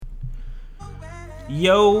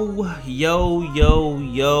Yo, yo, yo,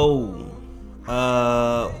 yo.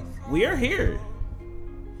 We are here.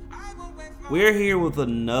 We're here with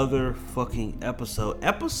another fucking episode.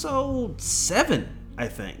 Episode 7, I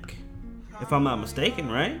think. If I'm not mistaken,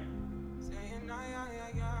 right?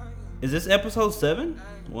 Is this episode 7?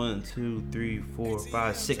 1, 2, 3, 4,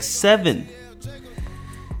 5, 6, 7.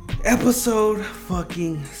 Episode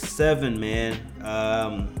fucking 7, man.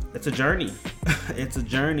 It's a journey. It's a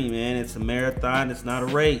journey, man. It's a marathon. It's not a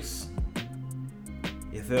race.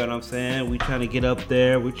 You feel what I'm saying? We trying to get up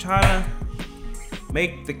there. We're trying to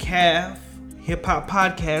make the CAF Hip Hop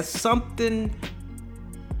Podcast something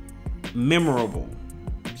memorable.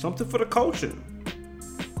 Something for the culture.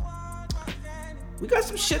 We got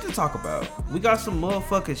some shit to talk about. We got some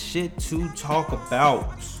motherfucking shit to talk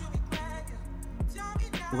about.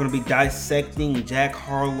 We're going to be dissecting Jack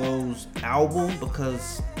Harlow's album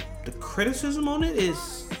because the criticism on it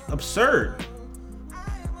is absurd.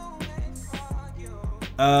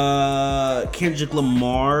 Kendrick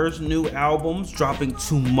Lamar's new album's dropping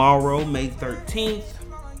tomorrow, May 13th.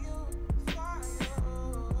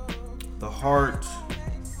 The Heart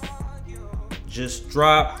just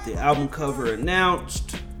dropped. The album cover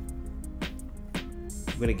announced.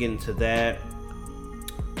 We're going to get into that.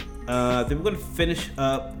 Then we're going to finish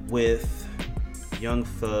up with Young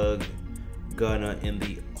Thug, Gunna, and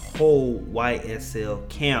the whole YSL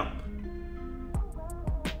camp.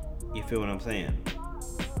 You feel what I'm saying?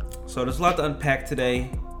 So there's a lot to unpack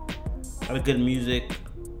today. A lot of good music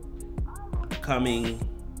coming.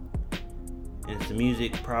 And some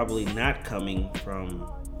music probably not coming from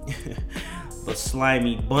the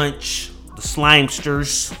slimy bunch, the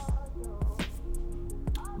slimesters.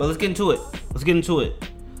 But let's get into it.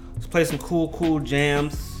 Let's play some cool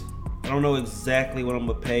jams. I don't know exactly what I'm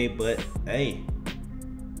gonna play, but hey,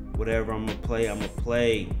 whatever I'm gonna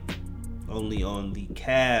play. Only on the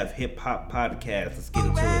CAV Hip Hop Podcast. Let's get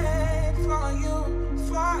into it.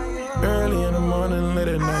 Early in the morning, late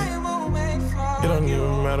at night. It don't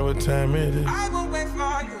even matter what time it is.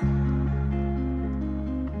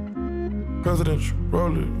 Presidential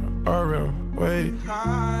roller, RM, wait.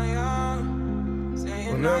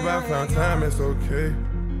 Whenever I found time, it's okay.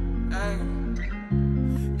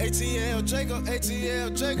 ATL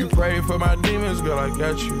Jacob. You pray for my demons, girl, I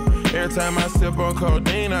got you. Every time I sip on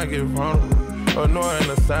codeine, I get vulnerable. Annoying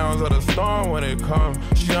the sounds of the storm when it comes.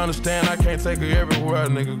 She understand I can't take her everywhere a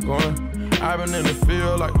nigga going. I've been in the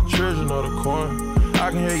field like the children of the corn. I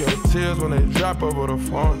can hear your tears when they drop over the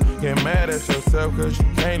phone. Get mad at yourself cause you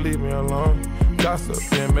can't leave me alone. Gossip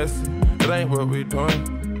and messy, it ain't what we doing.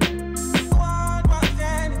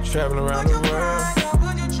 Traveling around the world.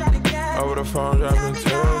 Over the phone, dropping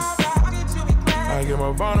tears. I get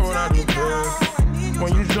more vulnerable when I do pills.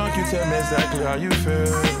 When you drunk, you tell me exactly how you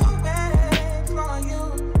feel.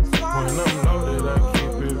 When I'm loaded, I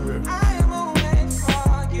keep it real.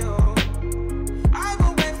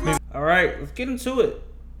 Alright, let's get into it.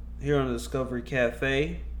 Here on the Discovery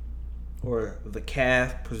Cafe. Or the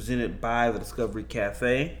CAF presented by the Discovery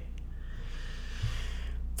Cafe.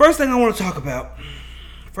 First thing I want to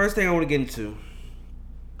get into.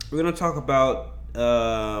 We're going to talk about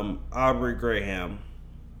Aubrey Graham.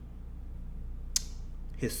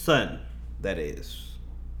 His son, that is.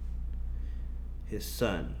 His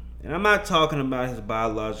son. And I'm not talking about his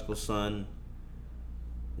biological son.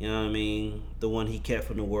 You know what I mean? The one he kept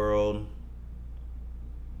from the world.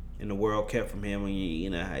 And the world kept from him. And you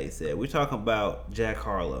know how he said. We're talking about Jack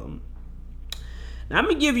Harlow. Now I'm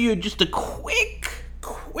going to give you just a quick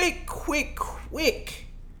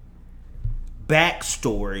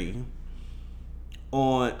backstory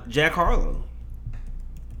on Jack Harlow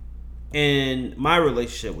and my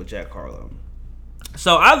relationship with Jack Harlow.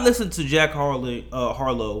 So I listened to Jack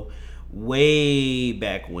Harlow way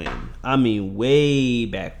back when. I mean, way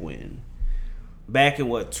back when. Back in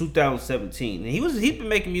 2017. And he's been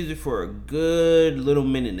making music for a good little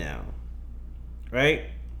minute now, right?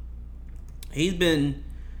 He's been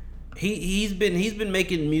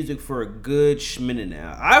making music for a good minute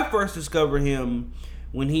now. I first discovered him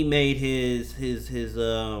when he made his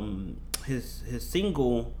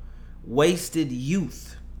single "Wasted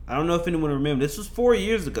Youth." I don't know if anyone remembers. This was 4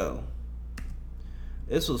 years ago.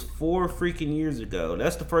 This was 4 freaking years ago.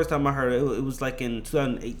 That's the first time I heard it. It was like in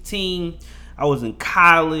 2018. I was in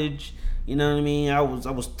college. You know what I mean? I was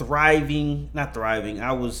not thriving.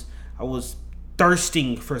 I was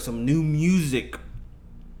thirsting for some new music.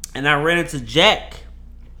 And I ran into Jack.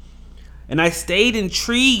 And I stayed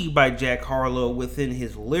intrigued by Jack Harlow within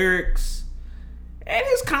his lyrics and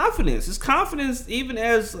his confidence. His confidence, even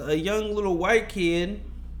as a young little white kid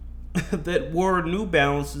that wore New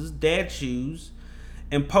Balances, dad shoes,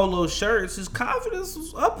 and polo shirts, his confidence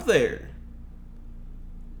was up there.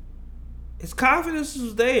 His confidence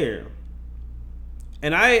was there.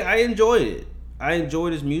 And I enjoyed it. I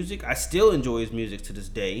enjoyed his music. I still enjoy his music to this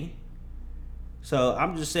day. So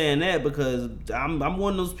I'm just saying that because I'm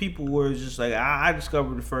one of those people where it's just like I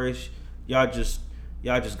discovered it first. Y'all just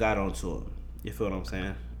got onto him. You feel what I'm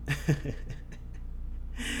saying?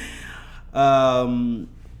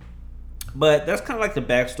 But that's kind of like the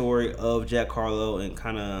backstory of Jack Harlow and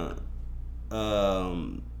kind of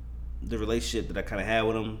the relationship that I kind of had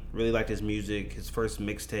with him. Really liked his music. His first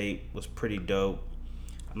mixtape was pretty dope.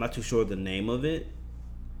 I'm not too sure the name of it.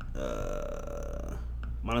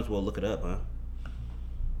 Might as well look it up, huh?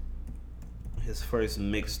 His first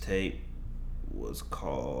mixtape was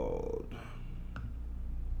called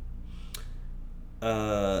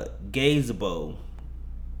Gazebo.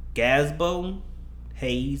 Gazeboo.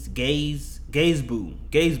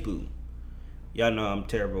 Y'all know I'm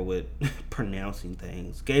terrible with pronouncing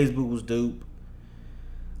things. Gazeboo was dope.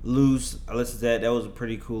 Loose, I listened to that. That was a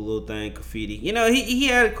pretty cool little thing. Graffiti. You know, he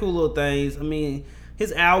had cool little things. I mean,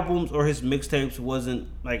 his albums or his mixtapes wasn't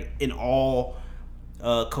like in all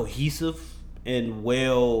cohesive and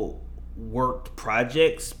well worked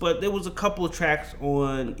projects, but there was a couple of tracks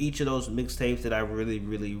on each of those mixtapes that I really,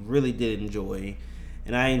 really, really did enjoy,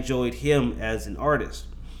 and I enjoyed him as an artist.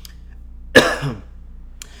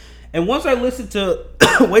 And once I listened to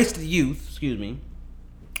Wasted Youth,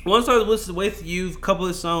 once I listened to Wasted Youth, a couple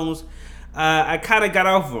of songs, I kind of got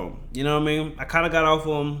off of them. You know what I mean? I kind of got off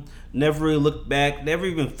of them. Never really looked back. Never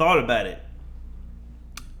even thought about it.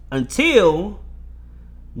 Until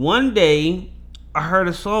one day, I heard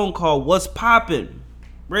a song called What's Poppin'.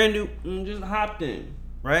 Brand new, just hopped in,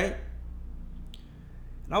 right?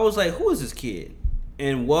 And I was like, who is this kid?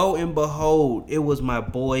 And woe and behold, it was my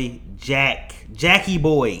boy Jackie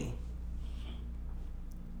Boy.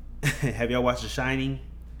 Have y'all watched The Shining?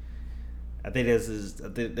 I think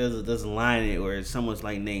there's a line in it where someone's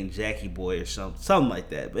like named Jackie Boy or something like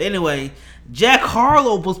that. But anyway, Jack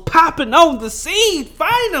Harlow was popping on the scene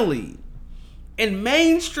finally in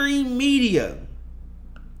mainstream media.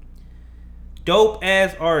 Dope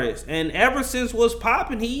ass artist, and ever since What's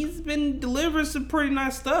Poppin', he's been delivering some pretty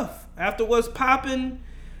nice stuff. After What's Poppin',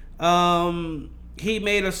 he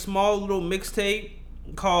made a small little mixtape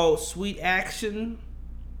called Sweet Action.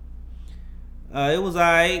 It was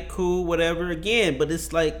alright, cool, whatever. Again, but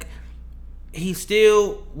it's like he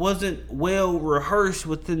still wasn't well rehearsed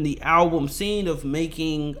within the album scene of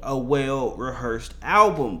making a well rehearsed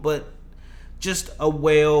album, but just a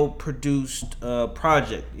well produced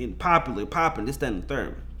project, popping, this, that, and the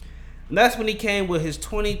third. And that's when he came with his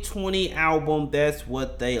 2020 album, That's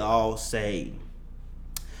What They All Say,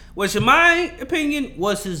 which in my opinion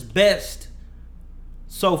was his best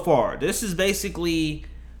so far. This is basically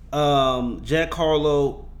Jack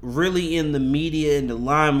Harlow really in the media, in the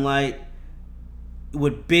limelight,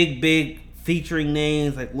 with big featuring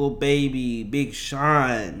names like Lil Baby, Big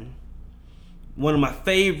Sean. One of my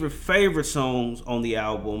favorite songs on the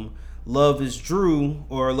album, Love Is Dro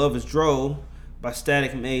by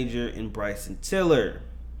Static Major and Bryson Tiller.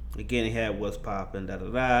 Again, it had What's Poppin',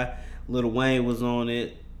 Lil Wayne was on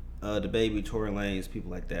it, the Baby, Tory Lanez, people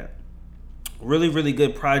like that. Really, really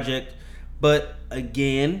good project. But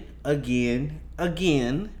again,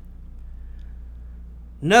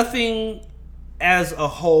 nothing as a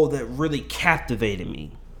whole that really captivated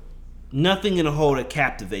me. Nothing in a whole that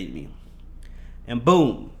captivated me. And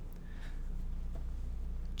boom,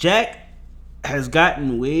 Jack has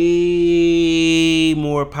gotten way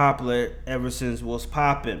more popular ever since What's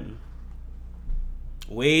Poppin'.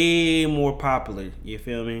 Way more popular, you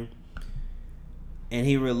feel me? And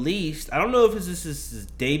he released, I don't know if this is his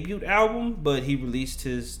debut album, but he released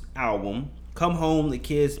his album, Come Home, The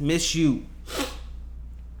Kids Miss You.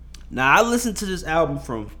 Now, I listened to this album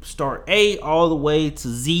from start A all the way to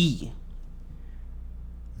Z.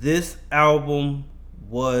 This album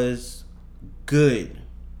was good.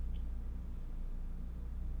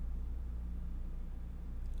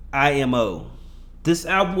 IMO. This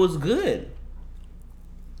album was good.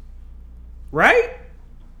 Right?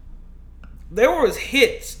 There was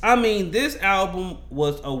hits. I mean, this album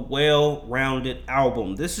was a well-rounded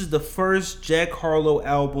album. This is the first Jack Harlow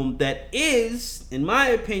album that is, in my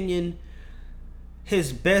opinion,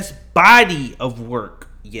 his best body of work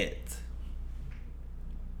yet.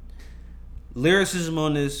 Lyricism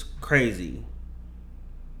on this, crazy.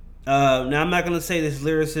 Now, I'm not going to say this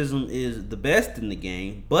lyricism is the best in the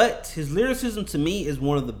game, but his lyricism to me is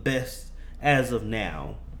one of the best as of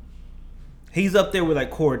now. He's up there with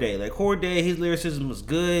like Corday. Like Corday, his lyricism was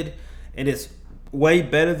good, and it's way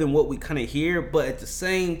better than what we kind of hear, but at the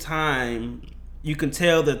same time, you can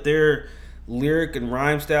tell that their lyric and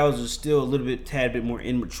rhyme styles are still a little bit, tad bit more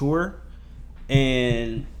immature,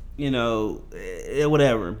 and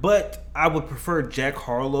whatever. But I would prefer Jack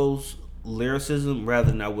Harlow's lyricism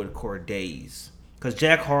rather than I would Corday's, because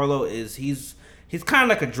Jack Harlow he's kind of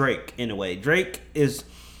like a Drake in a way. Drake is,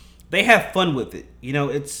 they have fun with it.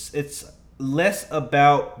 It's less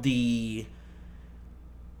about the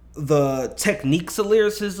techniques of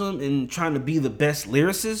lyricism and trying to be the best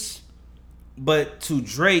lyricist, but to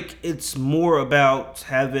Drake, it's more about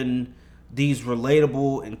having these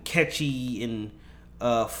relatable and catchy and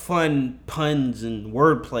fun puns and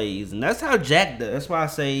word plays, and that's how Jack does. That's why I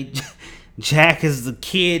say Jack is the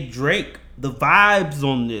kid Drake. The vibes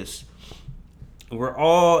on this were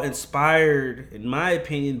all inspired, in my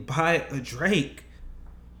opinion, by a Drake.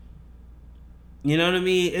 You know what I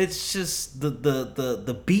mean? It's just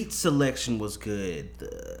the beat selection was good.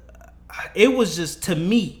 It was just, to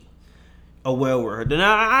me, a well-worded. And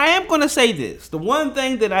I am going to say this. The one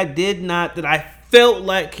thing that I felt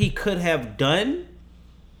like he could have done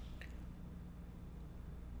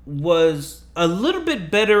was a little bit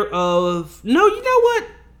better of, no, you know what?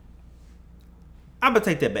 I'm going to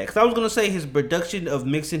take that back. Because I was going to say his production of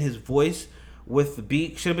mixing his voice with the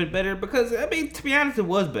beat should have been better. Because, I mean, to be honest, it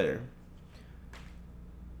was better.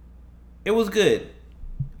 It was good.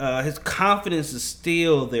 His confidence is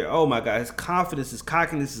still there. Oh my God, his confidence, his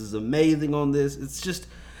cockiness is amazing on this.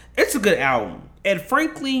 It's a good album. And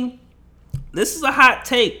frankly, this is a hot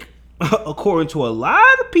take according to a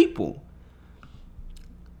lot of people.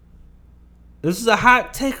 I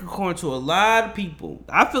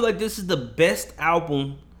feel like this is the best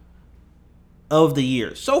album of the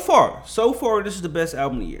year. So far, this is the best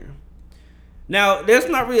album of the year. Now, there's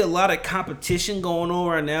not really a lot of competition going on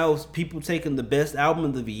right now with people taking the best album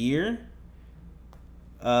of the year.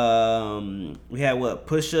 We had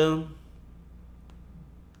Pusha,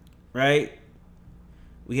 right?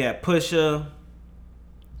 We had Pusha.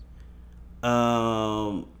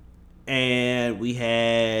 And we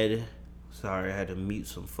had... Sorry, I had to mute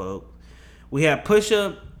some folk. We had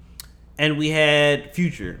Pusha, and we had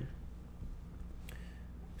Future.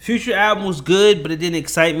 Future album was good, but it didn't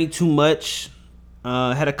excite me too much.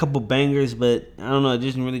 Had a couple bangers, but I don't know. It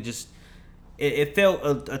didn't really it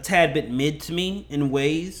felt a tad bit mid to me in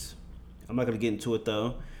ways. I'm not going to get into it,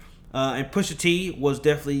 though. And Pusha T was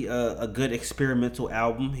definitely a good experimental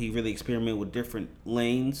album. He really experimented with different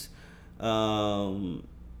lanes from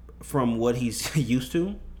what he's used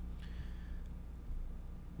to.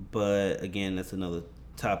 But, again, that's another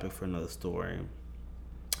topic for another story.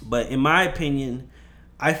 But in my opinion,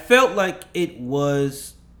 I felt like it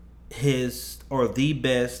was the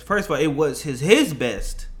best. First of all, it was his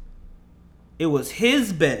best. It was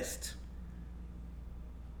his best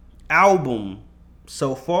album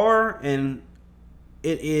so far, and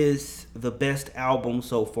it is the best album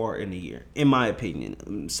so far in the year, in my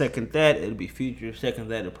opinion. Second that, it'll be Future. Second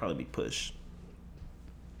that, it'll probably be Push.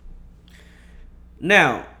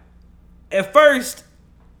 Now, at first,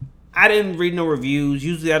 I didn't read no reviews.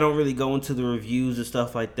 Usually I don't really go into the reviews and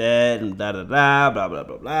stuff like that and blah, blah,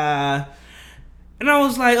 blah. And I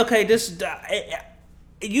was like, okay,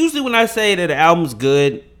 usually when I say that the album's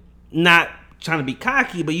good, not trying to be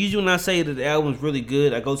cocky, but usually when I say that the album's really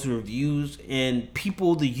good, I go to the reviews, and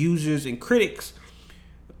people, the users and critics,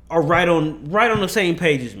 are right on the same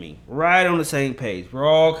page as me. Right on the same page. We're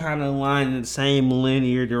all kind of aligned in the same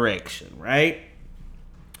linear direction, right?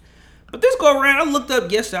 But this go around, I looked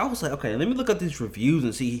up yesterday. I was like, okay, let me look up these reviews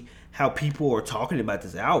and see how people are talking about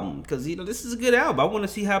this album. Because, this is a good album. I want to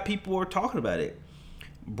see how people are talking about it.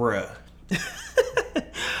 Bruh.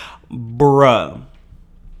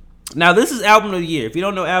 Now, this is Album of the Year. If you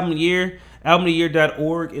don't know Album of the Year,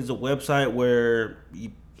 albumoftheyear.org is a website where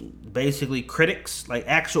you basically critics, like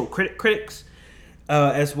actual critics,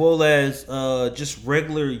 as well as just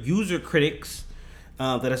regular user critics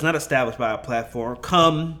that is not established by a platform,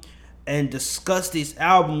 come and discuss these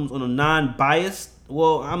albums on a non-biased,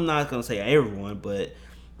 well, I'm not going to say everyone, but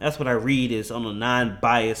that's what I read, is on a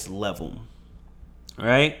non-biased level.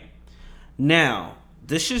 Right? Now,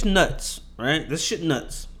 this shit's nuts, right? This shit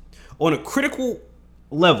nuts. On a critical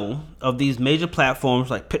level of these major platforms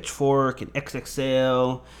like Pitchfork and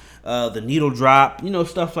XXL, the Needle Drop,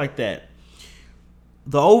 stuff like that,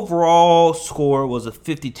 the overall score was a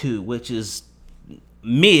 52, which is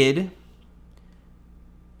mid,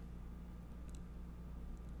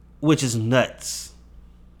 which is nuts.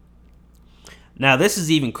 Now, this is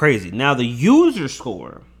even crazy. Now, the user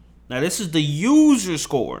score. Now, this is the user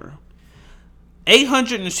score.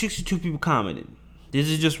 862 people commented. This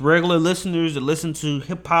is just regular listeners that listen to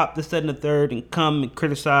hip hop, this, that, and the third, and come and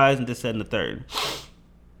criticize and this, that, and the third.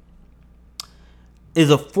 Is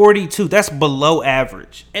a 42. That's below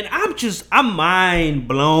average. And I'm mind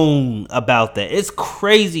blown about that. It's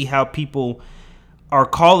crazy how people are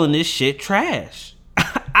calling this shit trash.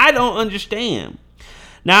 I don't understand.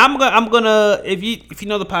 Now I'm gonna if you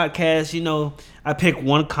know the podcast, you know I pick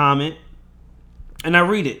one comment and I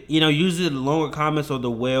read it. You know, usually the longer comments are the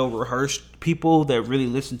well rehearsed people that really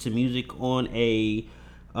listen to music on a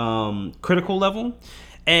critical level.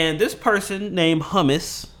 And this person named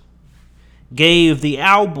Hummus gave the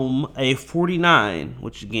album a 49,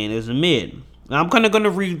 which again is a mid. Now I'm kind of gonna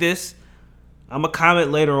read this. I'm gonna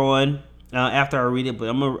comment later on after I read it, but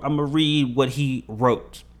I'm gonna read what he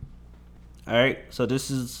wrote. All right, so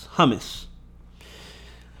this is Hummus.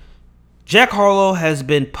 Jack Harlow has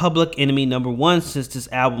been public enemy number one since this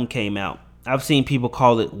album came out. I've seen people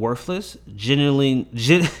call it worthless, genuinely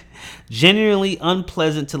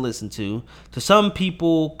unpleasant to listen to some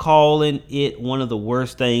people calling it one of the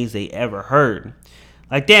worst things they ever heard.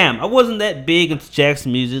 Like, damn, I wasn't that big into Jack's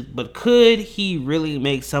music, but could he really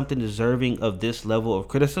make something deserving of this level of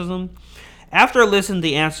criticism? After a listen,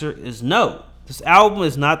 the answer is no. This album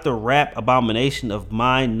is not the rap abomination of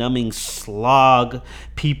mind-numbing slog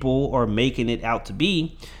people are making it out to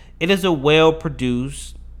be. It is a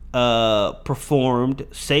well-produced, performed,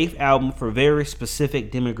 safe album for very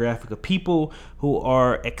specific demographic of people who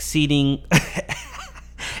are exceedingly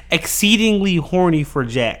horny for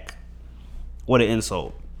Jack. What an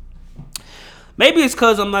insult. Maybe it's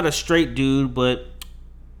because I'm not a straight dude, but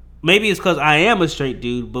maybe it's because I am a straight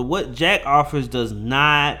dude, but what Jack offers doesn't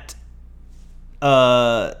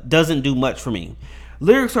do much for me.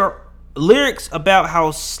 Lyrics about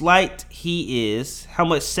how slight he is, how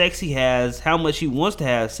much sex he has, how much he wants to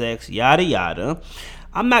have sex, yada yada.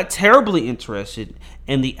 I'm not terribly interested,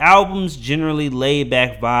 and the album's generally laid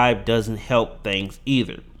back vibe doesn't help things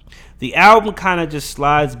either. The album kind of just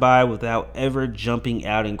slides by without ever jumping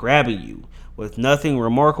out and grabbing you, with nothing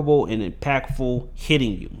remarkable and impactful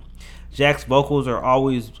hitting you. Jack's vocals are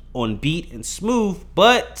always on beat and smooth,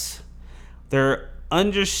 but they're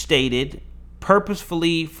understated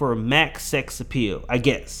purposefully for max sex appeal, I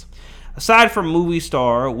guess. Aside from movie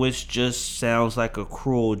star, which just sounds like a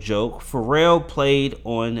cruel joke, Pharrell played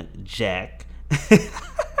on Jack.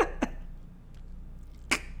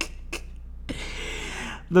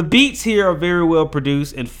 The beats here are very well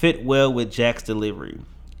produced and fit well with Jack's delivery.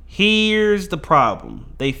 Here's the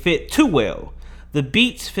problem. They fit too well. The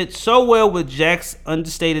beats fit so well with Jack's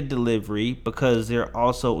understated delivery because they're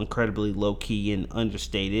also incredibly low-key and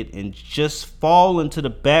understated and just fall into the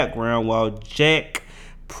background while Jack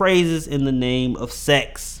praises in the name of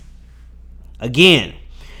sex. Again,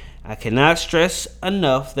 I cannot stress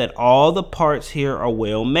enough that all the parts here are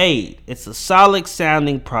well made. It's a solid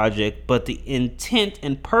sounding project, but the intent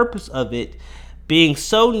and purpose of it being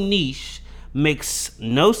so niche makes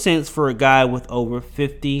no sense for a guy with over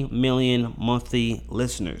 50 million monthly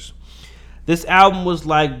listeners. This album was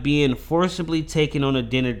like being forcibly taken on a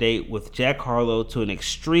dinner date with Jack Harlow to an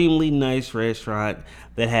extremely nice restaurant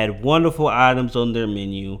that had wonderful items on their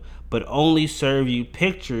menu, but only serve you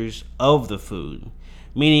pictures of the food.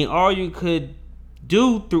 Meaning all you could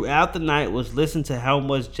do throughout the night was listen to how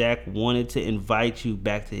much Jack wanted to invite you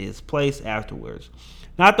back to his place afterwards.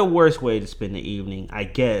 Not the worst way to spend the evening, I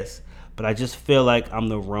guess, but I just feel like I'm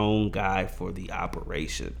the wrong guy for the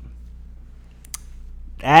operation.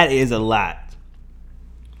 That is a lot.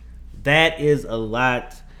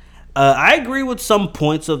 I agree with some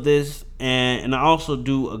points of this, and I also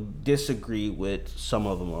do disagree with some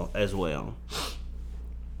of them as well.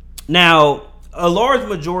 Now, a large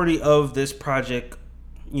majority of this project,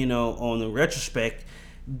 on the retrospect,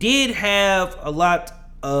 did have a lot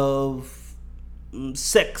of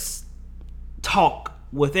sex talk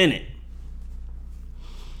within it.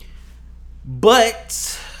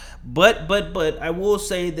 But I will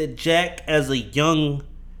say that Jack, as a young,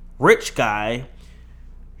 rich guy,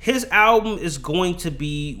 his album is going to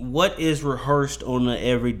be what is rehearsed on an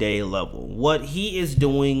everyday level. What he is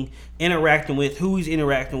doing, interacting with, who he's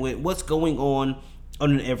interacting with, what's going on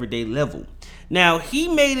an everyday level. Now, he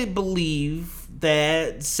made it believe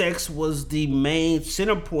that sex was the main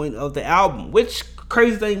center point of the album, which,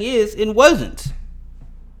 crazy thing is, it wasn't.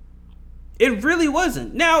 It really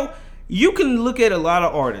wasn't. Now, you can look at a lot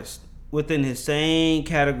of artists within his same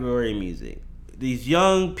category of music. These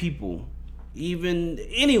young people, even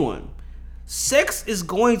anyone, sex is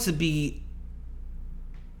going to be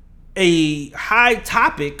a high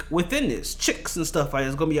topic within this. Chicks and stuff like that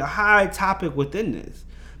is going to be a high topic within this.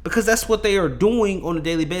 because that's what they are doing on a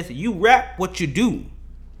daily basis. You rap what you do.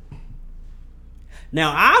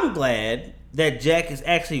 Now, I'm glad that Jack is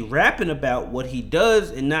actually rapping about what he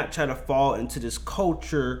does and not try to fall into this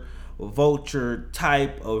culture vulture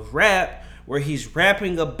type of rap where he's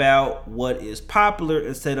rapping about what is popular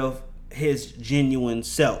instead of his genuine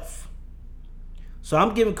self. So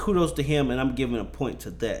I'm giving kudos to him and I'm giving a point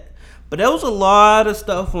to that. But there was a lot of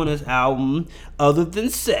stuff on this album other than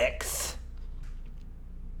sex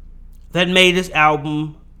that made this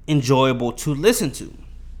album enjoyable to listen to.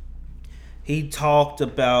 He talked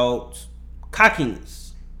about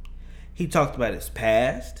cockiness. He talked about his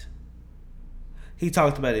past. He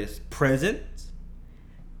talked about his present,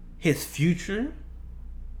 his future.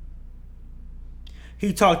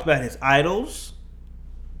 He talked about his idols.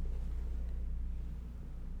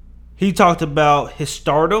 He talked about his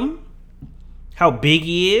stardom, how big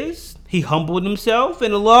he is. He humbled himself,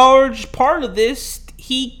 and a large part of this,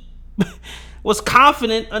 he was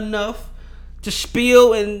confident enough to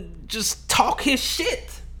spill and just talk his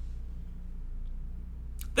shit.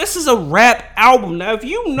 This is a rap album. Now, if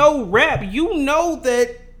you know rap, you know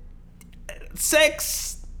that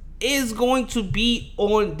sex is going to be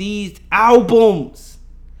on these albums.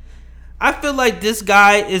 I feel like this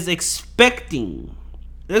guy is expecting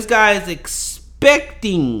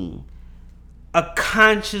a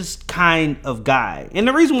conscious kind of guy. And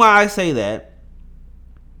the reason why I say that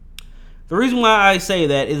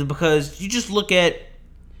is because you just look at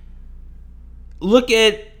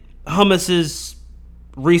Hummus's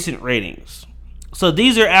recent ratings. So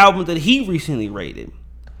these are albums that he recently rated.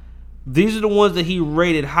 These are the ones that he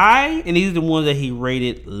rated high, and these are the ones that he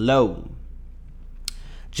rated low.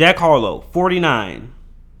 Jack Harlow, 49.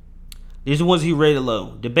 These are the ones he rated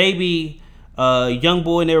low. The Baby, Young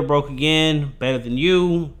Boy Never Broke Again, Better Than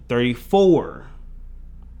You, 34.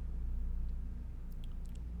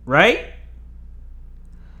 Right?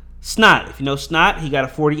 Snot. If you know Snot, he got a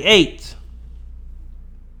 48.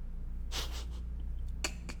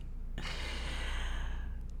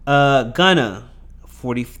 Gunna,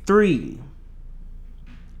 43.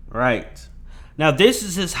 Right. Now, this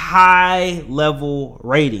is his high level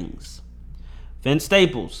ratings. Vince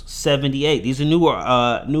Staples, 78. These are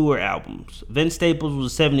newer albums. Vince Staples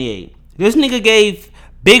was 78. This nigga gave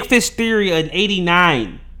Big Fish Theory an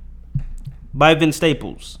 89 by Vince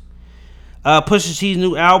Staples. Pusha T's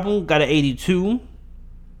new album got an 82.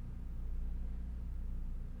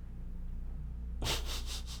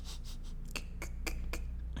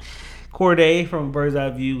 Corday from Bird's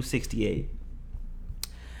Eye View, 68.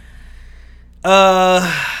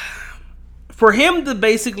 For him to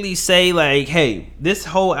basically say like, hey, this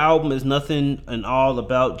whole album is nothing and all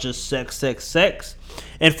about just sex,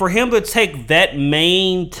 and for him to take that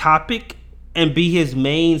main topic and be his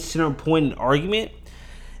main center point in argument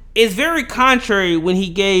is very contrary when he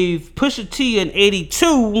gave Pusha T an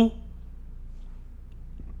 82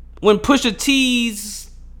 when Pusha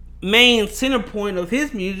T's main center point of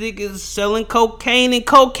his music is selling cocaine and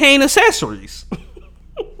cocaine accessories.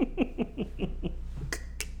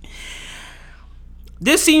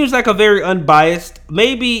 This seems like a very unbiased.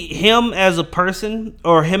 Maybe him as a person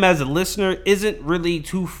or him as a listener isn't really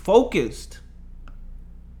too focused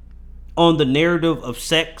on the narrative of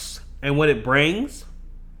sex and what it brings.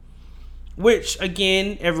 Which,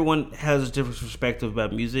 again, everyone has a different perspective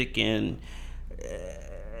about music, and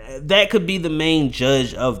that could be the main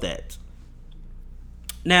judge of that.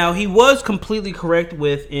 Now, he was completely correct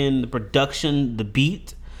within the production, the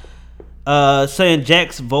beat. Saying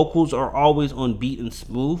Jack's vocals are always on beat and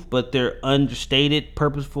smooth, but they're understated,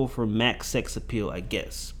 purposeful for max sex appeal, I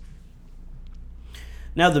guess.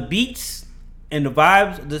 Now, the beats and the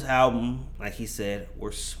vibes of this album, like he said,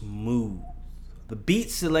 were smooth. The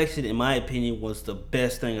beat selection, in my opinion, was the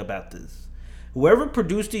best thing about this. Whoever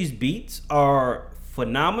produced these beats are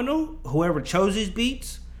phenomenal. Whoever chose these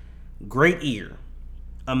beats, great ear.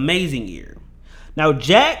 Amazing ear. Now,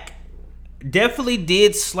 Jack definitely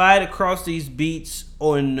did slide across these beats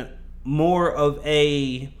on more of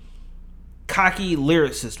a cocky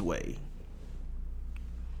lyricist way.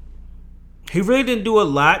 He really didn't do a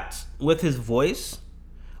lot with his voice.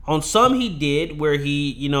 On some he did, where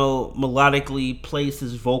he, melodically placed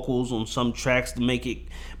his vocals on some tracks to make it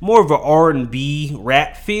more of an R&B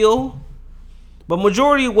rap feel. But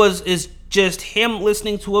majority is just him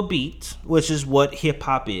listening to a beat, which is what hip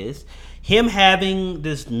hop is. Him having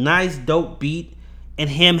this nice dope beat and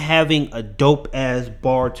him having a dope ass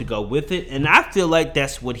bar to go with it. And I feel like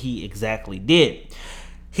that's what he exactly did.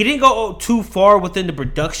 He didn't go too far within the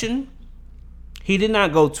production. He did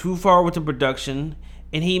not go too far with the production.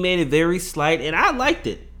 And he made it very slight. And I liked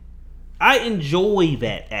it. I enjoy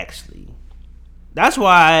that, actually. That's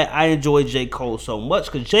why I enjoy J. Cole so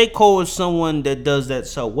much, because J. Cole is someone that does that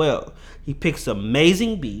so well. He picks an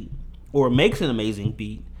amazing beat, or makes an amazing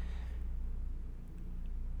beat,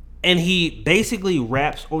 and he basically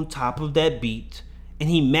raps on top of that beat, and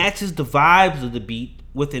he matches the vibes of the beat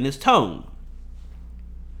within his tone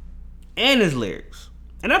and his lyrics.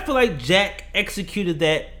 And I feel like Jack executed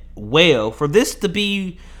that well for this to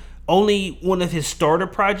be only one of his starter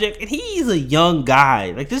projects. And he's a young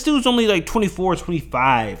guy. Like, this dude's only like 24,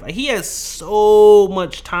 25. Like, he has so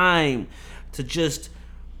much time to just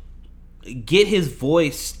get his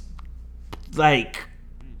voice like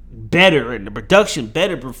better and the production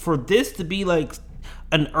better. But for this to be like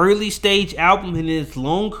an early stage album in his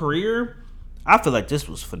long career, I feel like this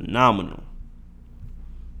was phenomenal.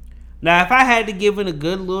 Now, if I had to give a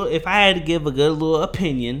good little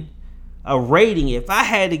opinion, a rating, if I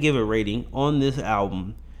had to give a rating on this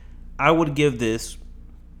album, I would give this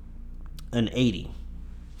an 80.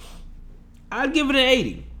 I'd give it an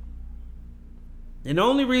 80. And the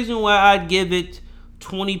only reason why I'd give it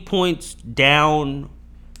 20 points down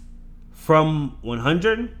from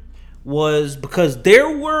 100 was because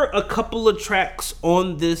there were a couple of tracks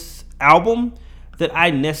on this album that I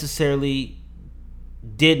necessarily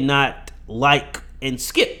did not like and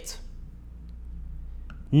skipped.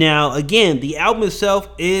 Now, again, the album itself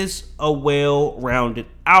is a well-rounded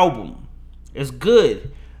album. It's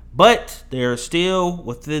good, but they're still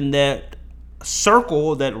within that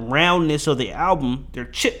circle, that roundness of the album. They're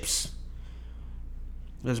chips.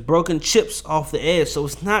 There's broken chips off the edge, so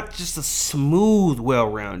it's not just a smooth,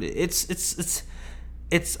 well-rounded. It's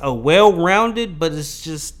a well-rounded, but it's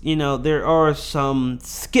just, there are some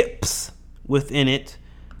skips within it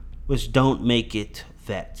which don't make it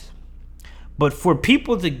that. But for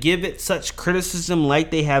people to give it such criticism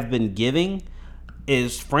like they have been giving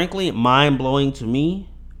is frankly mind-blowing to me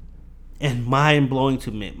and mind-blowing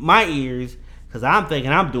to my ears, because I'm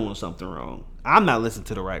thinking I'm doing something wrong. I'm not listening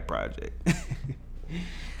to the right project.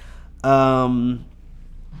 But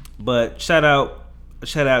shout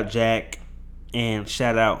out Jack and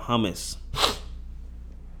shout out Hummus.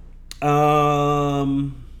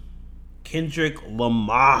 Kendrick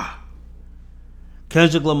Lamar,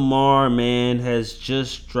 man, has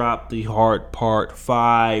just dropped the Hard Part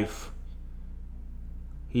 5.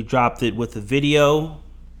 He dropped it with a video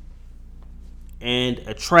and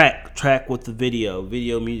a track with the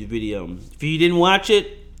music video. If you didn't watch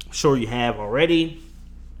it, I'm sure you have already.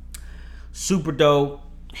 Super dope.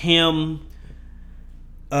 Him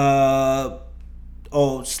sliding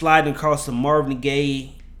across the Marvin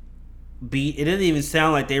Gaye beat. It doesn't even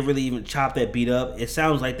sound like they really even chopped that beat up. It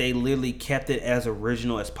sounds like they literally kept it as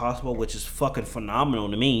original as possible, which is fucking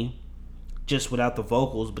phenomenal to me. Just without the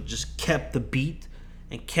vocals, but just kept the beat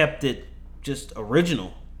and kept it just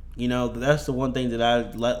original. That's the one thing that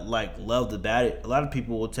I loved about it. A lot of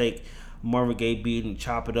people will take Marvin Gaye beat and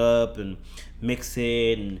chop it up and mix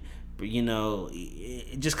it and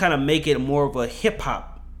just kind of make it more of a hip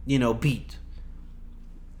hop beat.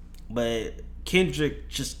 But Kendrick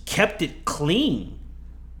just kept it clean.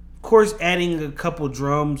 Of course, adding a couple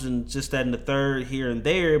drums and just that in the third here and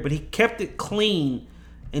there, but he kept it clean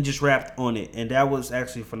and just rapped on it, and that was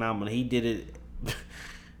actually phenomenal. He did it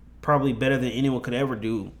probably better than anyone could ever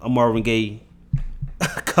do a Marvin Gaye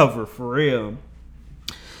cover, for real.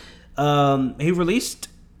 He released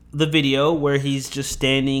the video where he's just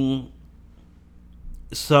standing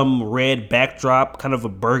some red backdrop, kind of a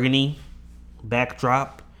burgundy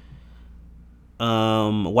backdrop.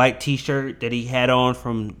 White t-shirt that he had on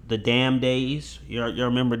from the Damn days. Y'all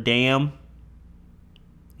remember Damn?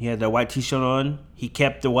 He had that white t-shirt on. He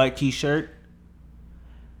kept the white t-shirt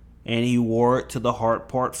and he wore it to the Hard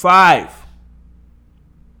Part 5.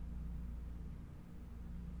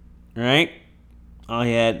 Right? Oh,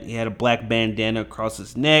 he had a black bandana across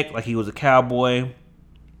his neck like he was a cowboy.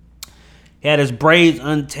 He had his braids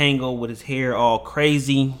untangled with his hair all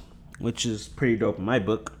crazy, which is pretty dope in my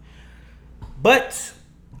book. But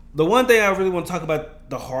the one thing I really want to talk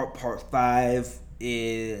about the Hard Part 5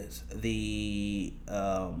 is the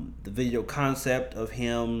video concept of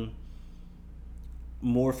him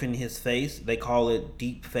morphing his face. They call it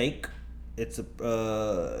deep fake. It's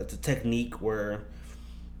a technique where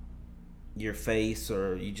your face,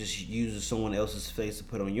 or you just use someone else's face to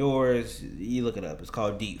put on yours. You look it up. It's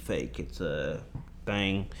called deep fake. It's a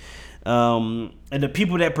thing. And the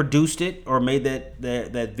people that produced it or made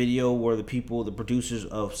that video were the producers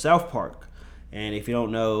of South Park. And if you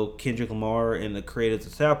don't know, Kendrick Lamar and the creators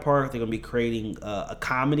of South Park, they're gonna be creating a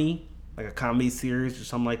comedy, like a comedy series or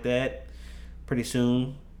something like that, pretty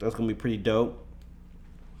soon. That's gonna be pretty dope.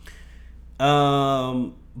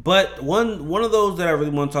 But one of those that I really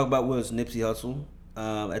want to talk about was Nipsey Hussle.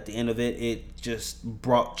 At the end of it, it just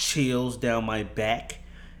brought chills down my back.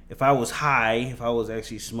 If I was high, if I was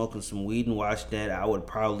actually smoking some weed and watched that, I would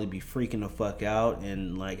probably be freaking the fuck out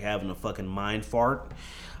and like having a fucking mind fart,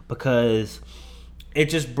 because it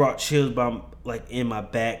just brought chills in my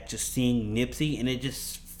back just seeing Nipsey, and it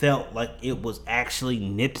just felt like it was actually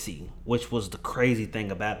Nipsey, which was the crazy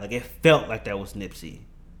thing about it. Like, it felt like that was Nipsey.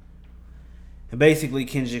 And basically,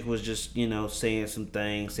 Kendrick was just, saying some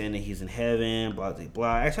things, saying that he's in heaven, blah, blah,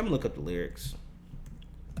 blah. Actually, I'm going to look up the lyrics.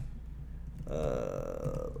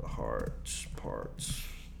 Hearts, parts,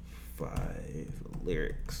 5,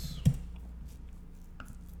 lyrics.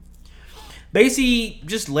 Basically,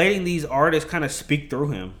 just letting these artists kind of speak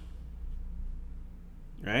through him.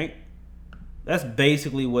 Right? That's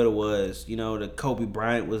basically what it was. The Kobe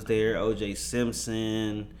Bryant was there, O.J.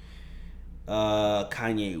 Simpson,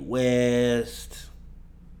 Kanye West.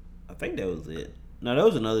 I think that was it. No, that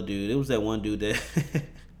was another dude. It was that one dude that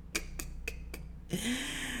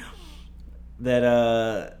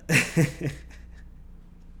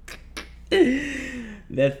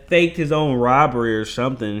that faked his own robbery or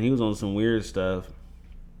something. He was on some weird stuff.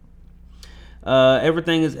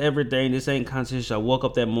 Everything is everything. This ain't conscious. I woke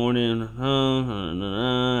up that morning.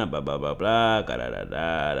 Blah blah blah blah. Da da da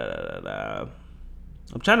da da.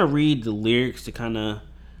 I'm trying to read the lyrics to kind of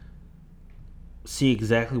see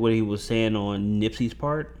exactly what he was saying on Nipsey's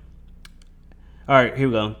part. All right, here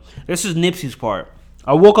we go. This is Nipsey's part.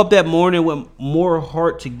 I woke up that morning with more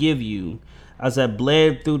heart to give you. As I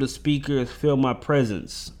bled through the speakers, feel my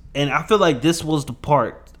presence. And I feel like this was the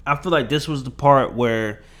part.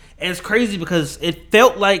 Where, and it's crazy because it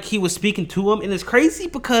felt like he was speaking to him. And it's crazy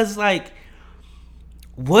because, like,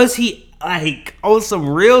 was he, like, on some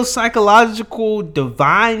real psychological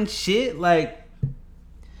divine shit? Like,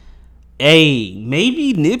 hey,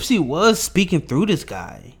 maybe Nipsey was speaking through this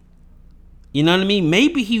guy. You know what I mean?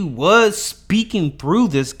 Maybe he was speaking through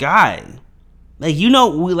this guy. Like,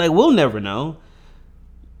 we'll never know.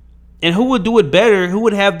 And who would do it better? Who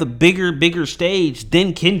would have the bigger stage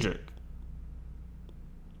than Kendrick?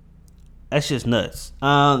 That's just nuts.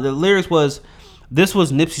 The lyrics was, this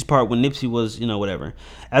was Nipsey's part when Nipsey was, whatever.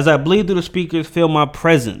 As I bleed through the speakers, feel my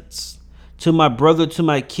presence. To my brother, to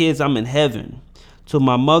my kids, I'm in heaven. To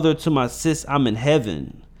my mother, to my sis, I'm in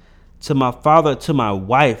heaven. To my father, to my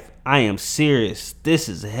wife, I am serious. This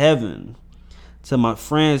is heaven. To my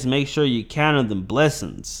friends, make sure you count them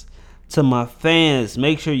blessings. To my fans,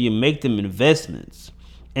 make sure you make them investments.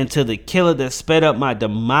 And to the killer that sped up my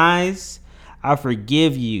demise, I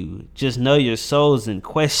forgive you. Just know your soul's in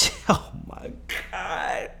question. Oh my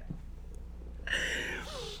God.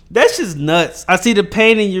 That's just nuts. I see the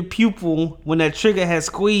pain in your pupil when that trigger has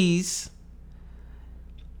squeezed.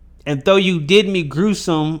 And though you did me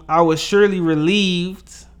gruesome, I was surely relieved.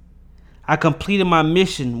 I completed my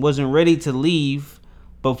mission, wasn't ready to leave,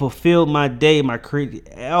 but fulfilled my day, my creed.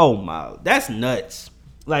 Oh my, that's nuts.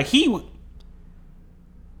 Like, he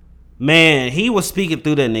was speaking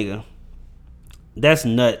through that nigga. That's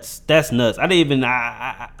nuts. I didn't even,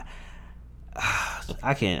 I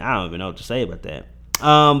don't even know what to say about that.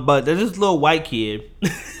 But there's this little white kid.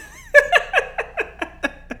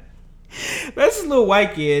 There's this little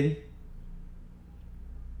white kid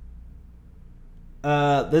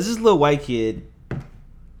that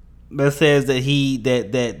says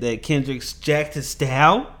that that Kendrick's jacked his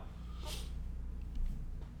style.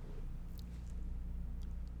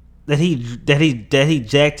 That he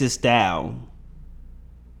jacked his style.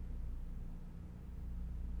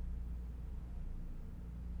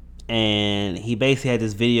 And he basically had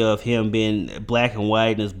this video of him being black and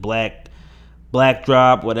white and his black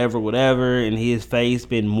drop, whatever, and his face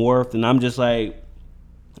been morphed. And I'm just like,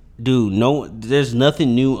 dude, no, there's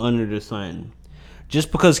nothing new under the sun.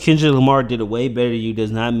 Just because Kendrick Lamar did it way better than you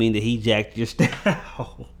does not mean that he jacked your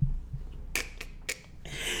style.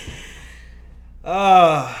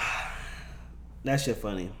 That shit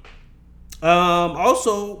funny.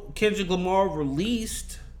 Also, Kendrick Lamar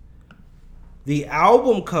released the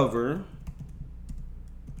album cover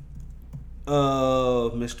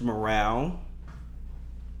of Mr. Morale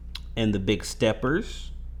and the Big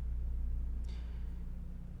Steppers.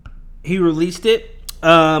 He released it,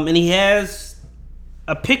 and he has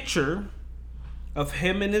a picture of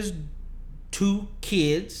him and his 2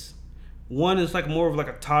 kids. One is like more of like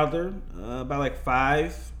a toddler, about like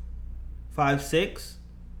 5, 6,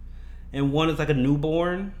 and one is like a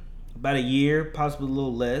newborn, about a year, possibly a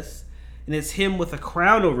little less. And it's him with a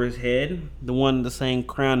crown over his head, the same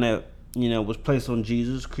crown that was placed on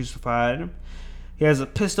Jesus, crucified. He has a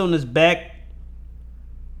pistol in his back,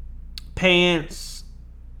 pants.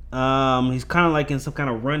 He's kind of like in some kind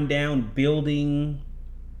of rundown building.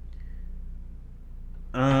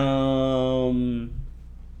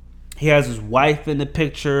 He has his wife in the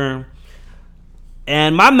picture.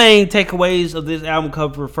 And my main takeaways of this album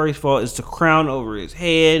cover, first of all, is the crown over his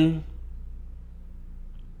head.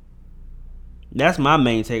 That's my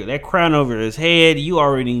main take. That crown over his head, you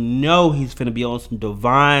already know he's finna be on some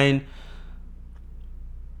divine,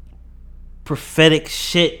 prophetic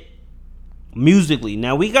shit musically.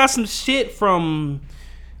 Now we got some shit from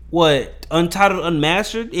Untitled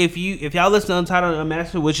Unmastered. If y'all listen to Untitled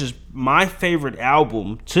Unmastered, which is my favorite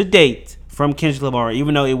album to date from Kendrick Lamar,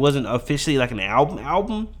 even though it wasn't officially like an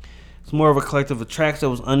album, it's more of a collective of tracks that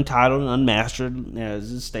was untitled and unmastered, as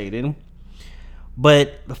is stated.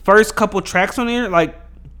 But the first couple tracks on there, like,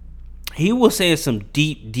 he was saying some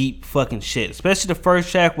deep fucking shit. Especially the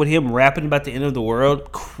first track with him rapping about the end of the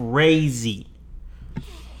world. Crazy.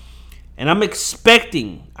 And I'm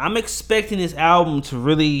expecting this album to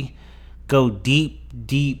really go deep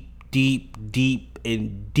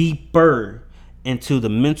and deeper into the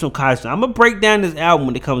mental concept. I'm going to break down this album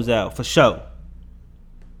when it comes out, for sure.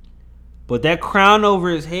 But that crown over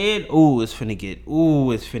his head, it's finna get deep.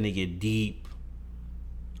 It's finna get deep.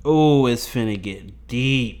 It's finna get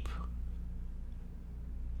deep.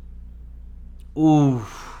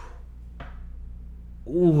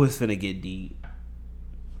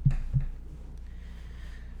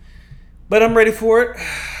 But I'm ready for it.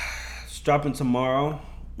 It's dropping tomorrow.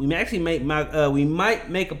 We might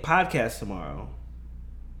make a podcast tomorrow.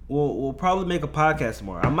 We'll probably make a podcast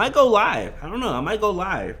tomorrow. I might go live. I don't know. I might go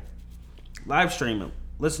live. Live stream it.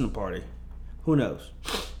 Listen to party. Who knows?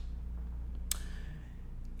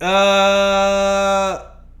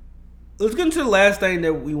 Let's get into the last thing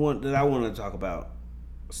that I want to talk about.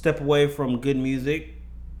 Step away from good music.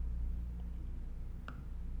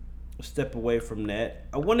 Step away from that.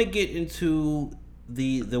 I want to get into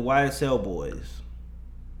the YSL boys.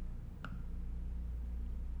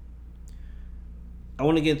 I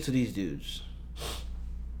want to get into these dudes.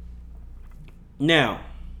 Now,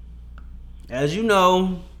 as you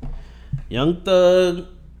know, Young Thug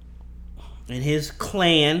and his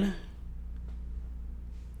clan,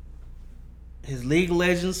 his League of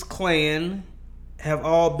Legends clan, have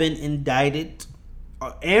all been indicted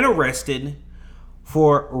and arrested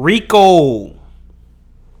for RICO.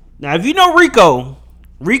 Now, if you know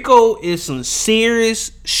RICO is some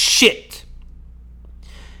serious shit.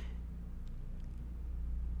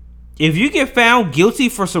 If you get found guilty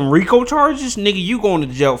for some RICO charges, nigga, you going to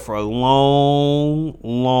jail for a long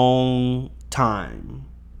time.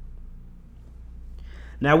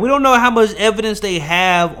 Now, we don't know how much evidence they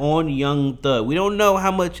have on Young Thug. We don't know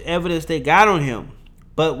how much evidence they got on him.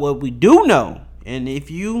 But what we do know, and if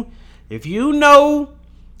you know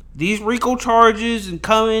these RICO charges and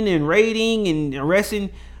coming and raiding and arresting,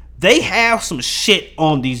 they have some shit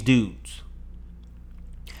on these dudes.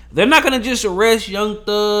 They're not going to just arrest Young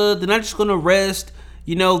Thug. They're not just going to arrest,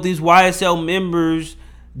 these YSL members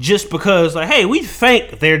just because, like, hey, we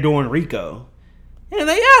think they're doing RICO. And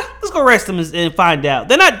let's go arrest them and find out.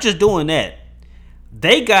 They're not just doing that.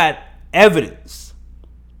 They got evidence.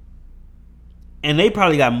 And they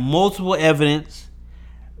probably got multiple evidence.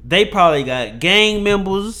 They probably got gang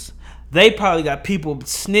members. They probably got people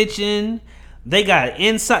snitching. They got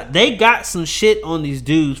inside. They got some shit on these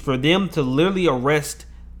dudes for them to literally arrest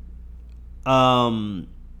Thug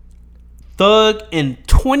and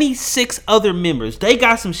 26 other members. They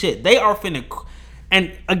got some shit. They are finna.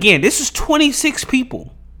 And again, this is 26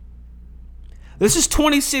 people. This is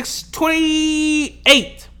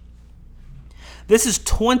 28. This is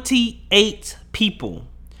 28 people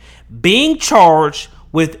being charged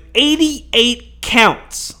with 88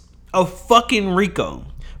 counts of fucking RICO.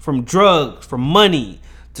 From drugs, from money,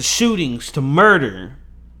 to shootings, to murder.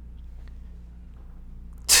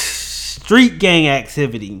 Street gang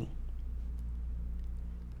activity.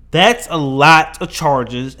 That's a lot of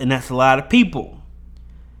charges, and that's a lot of people.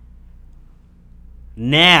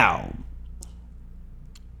 Now,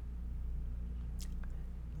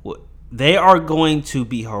 they are going to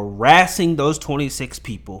be harassing those 26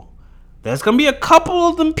 people. There's going to be a couple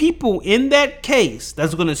of them people in that case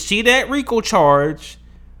that's going to see that RICO charge.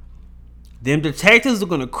 Them detectives are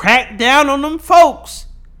going to crack down on them folks.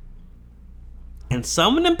 And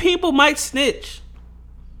some of them people might snitch.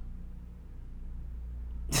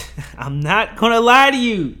 I'm not going to lie to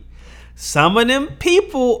you. Some of them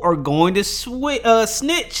people are going to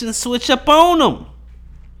snitch and switch up on them.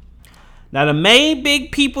 Now, the main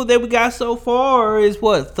big people that we got so far is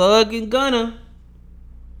what? Thug and Gunna.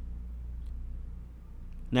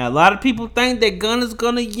 Now, a lot of people think that Gunna's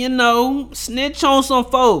gonna, snitch on some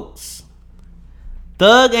folks.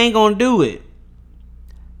 Thug ain't gonna do it.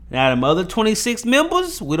 Now, them other 26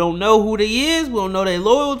 members, we don't know who they is. We don't know their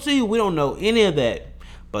loyalty. We don't know any of that.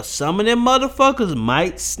 But some of them motherfuckers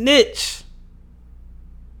might snitch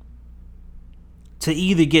to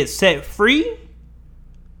either get set free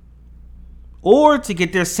or to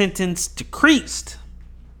get their sentence decreased.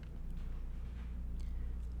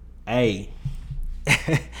 Hey,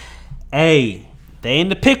 hey, they in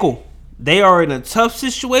the pickle. They are in a tough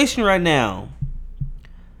situation right now.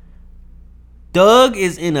 Doug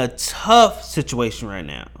is in a tough situation right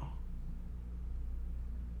now.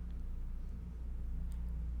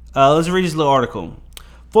 Let's read this little article.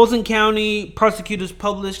 Fulton County prosecutors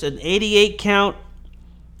published an 88-count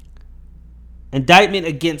indictment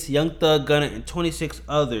against Young Thug, Gunna, and 26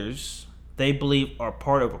 others they believe are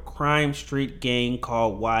part of a crime street gang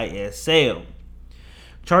called YSL.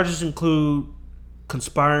 Charges include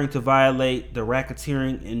conspiring to violate the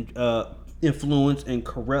racketeering and influence and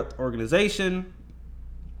corrupt organization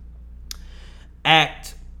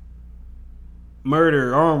act,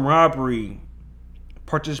 murder, armed robbery,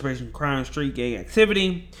 participation in crime street gang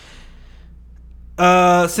activity.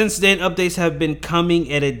 Since then, updates have been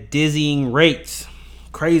coming at a dizzying rate.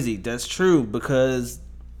 Crazy, that's true, because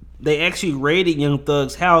they actually raided Young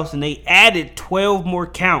Thug's house and they added 12 more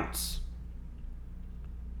counts.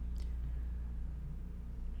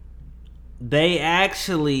 They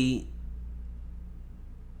actually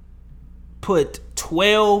put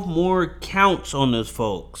 12 more counts on those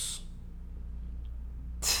folks.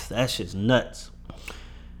 That's just nuts.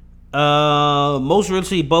 Most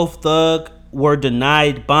recently, both Thug were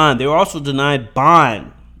denied bond. They were also denied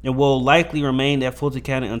bond and will likely remain at Fulton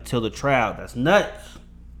County until the trial. That's nuts.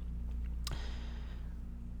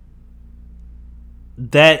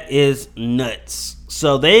 That is nuts.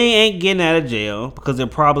 So they ain't getting out of jail because they're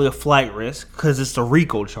probably a flight risk because it's a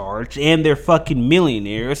RICO charge and they're fucking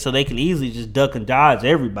millionaires, so they can easily just duck and dodge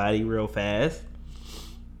everybody real fast.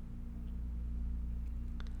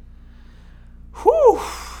 Whew.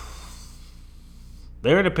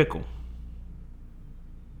 They're in a pickle.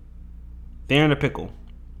 They're in a pickle.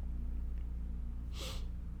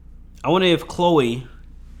 I wonder if Chloe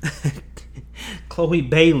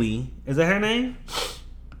Bailey, is that her name?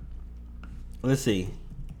 Let's see.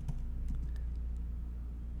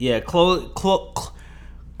 Yeah, Chloe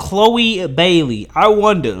Bailey. I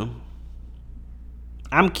wonder.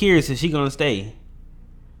 I'm curious if she's gonna stay.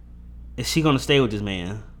 Is she gonna stay with this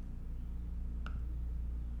man?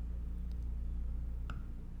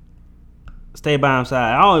 Stay by his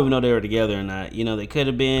side. I don't even know they were together or not. They could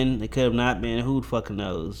have been. They could have not been. Who the fucking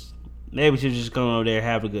knows? Maybe she was just going over there,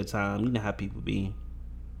 have a good time. You know how people be.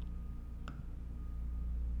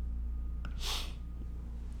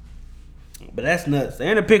 But that's nuts.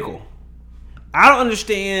 They're in a pickle. I don't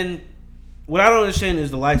understand. What I don't understand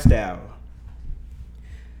is the lifestyle.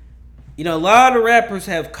 A lot of rappers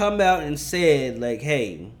have come out and said, like,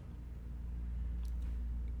 hey,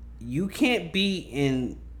 you can't be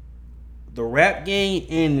in the rap game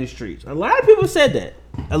and the streets. A lot of people said that.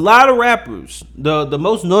 A lot of rappers. The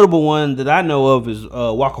most notable one that I know of is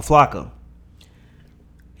Waka Flocka.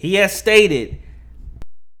 He has stated,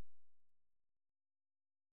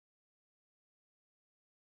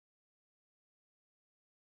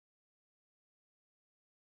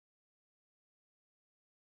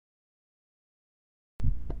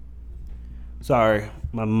 sorry,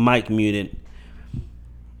 my mic muted.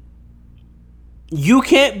 You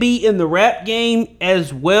can't be in the rap game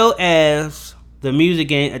as well as the music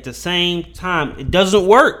game at the same time. It doesn't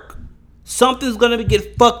work. Something's gonna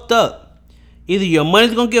get fucked up. Either your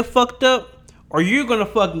money's gonna get fucked up, or you're gonna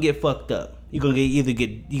fucking get fucked up. You're gonna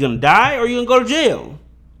you're gonna die, or you're gonna go to jail.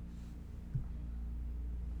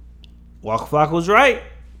 Waka Flocka was right.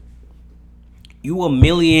 You a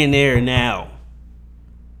millionaire now.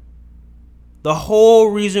 The whole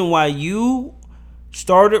reason why you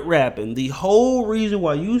started rapping,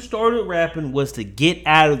 was to get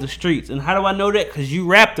out of the streets. And how do I know that? Because you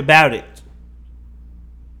rapped about it.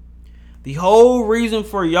 The whole reason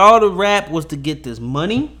for y'all to rap was to get this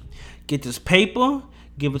money, get this paper,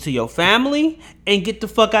 give it to your family, and get the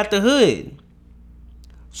fuck out the hood.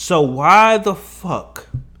 So why the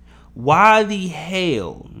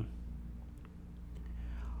hell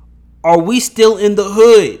are we still in the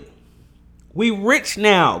hood? We rich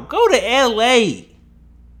now. Go to LA.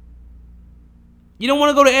 You don't want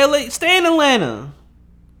to go to LA? Stay in Atlanta.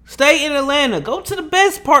 Stay in Atlanta. Go to the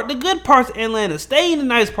best part, the good parts of Atlanta. Stay in the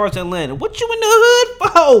nice parts of Atlanta. What you in the hood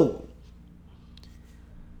for?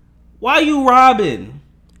 Why you robbing?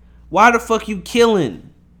 Why the fuck you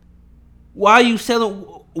killing? Why are you selling?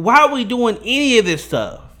 Why are we doing any of this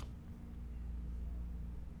stuff?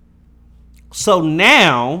 So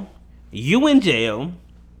now you in jail.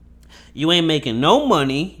 You ain't making no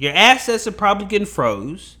money. Your assets are probably getting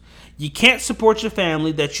froze. You can't support your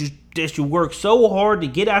family that you work so hard to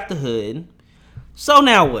get out the hood. So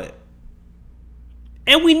now what?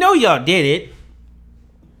 And we know y'all did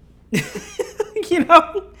it. You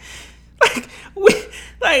know?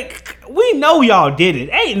 We know y'all did it.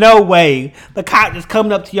 Ain't no way the cop just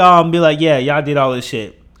coming up to y'all and be like, yeah, y'all did all this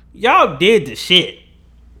shit. Y'all did the shit.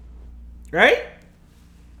 Right?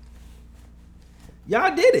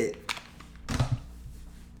 Y'all did it.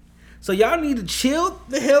 So y'all need to chill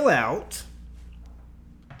the hell out.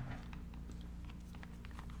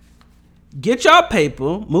 Get y'all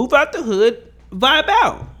paper. Move out the hood. Vibe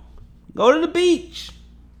out. Go to the beach.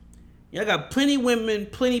 Y'all got plenty women,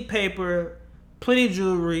 plenty paper, plenty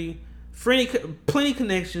jewelry, plenty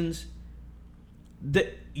connections.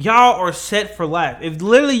 Y'all are set for life. If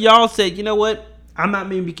literally y'all said, you know what, I'm not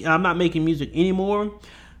making music anymore,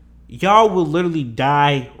 y'all will literally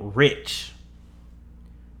die rich.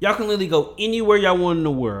 Y'all can literally go anywhere y'all want in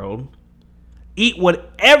the world, eat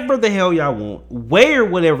whatever the hell y'all want, wear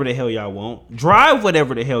whatever the hell y'all want, drive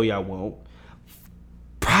whatever the hell y'all want,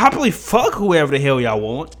 probably fuck whoever the hell y'all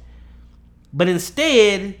want. But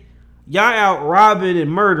instead, y'all out robbing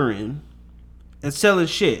and murdering and selling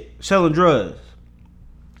shit, selling drugs.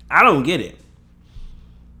 I don't get it.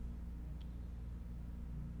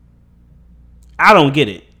 I don't get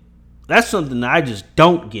it. That's something that I just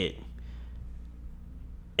don't get.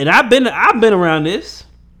 And I've been around this.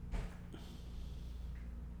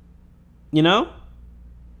 You know?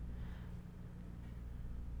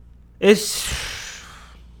 It's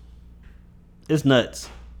nuts.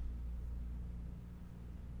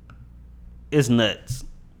 It's nuts.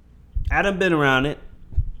 I done been around it.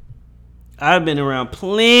 I've been around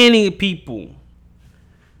plenty of people.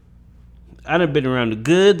 I done been around the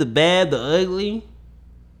good, the bad, the ugly.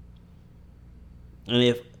 And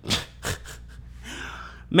if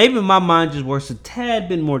maybe my mind just works a tad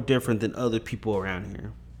bit more different than other people around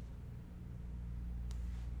here.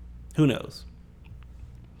 Who knows?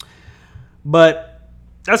 But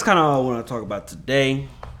that's kind of all I want to talk about today.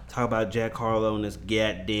 Talk about Jack Harlow and this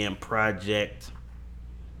goddamn project.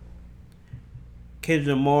 Kendrick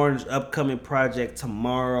Lamar's upcoming project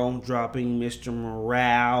tomorrow, dropping Mr.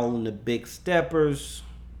 Morale and the Big Steppers.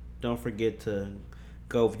 Don't forget to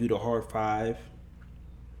go view the Hard 5.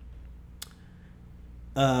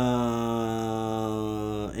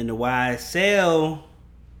 And the YSL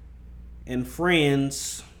and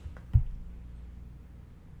friends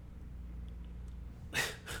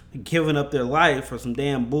giving up their life for some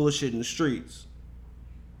damn bullshit in the streets.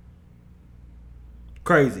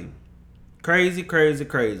 Crazy. Crazy.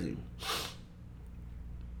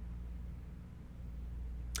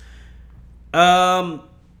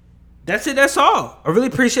 That's it. That's all. I really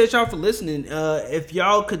appreciate y'all for listening. If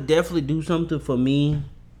y'all could definitely do something for me,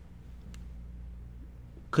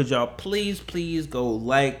 could y'all please go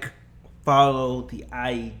like, follow the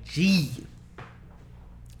IG,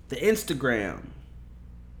 the Instagram,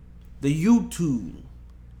 the YouTube.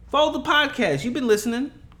 Follow the podcast. You've been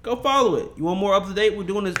listening. Go follow it. You want more up to date? We're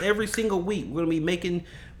doing this every single week. We're going to be making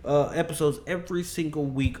episodes every single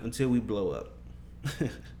week until we blow up.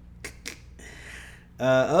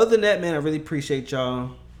 Other than that, man, I really appreciate y'all.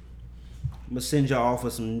 I'm going to send y'all off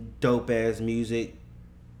with some dope ass music.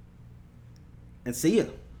 And see ya.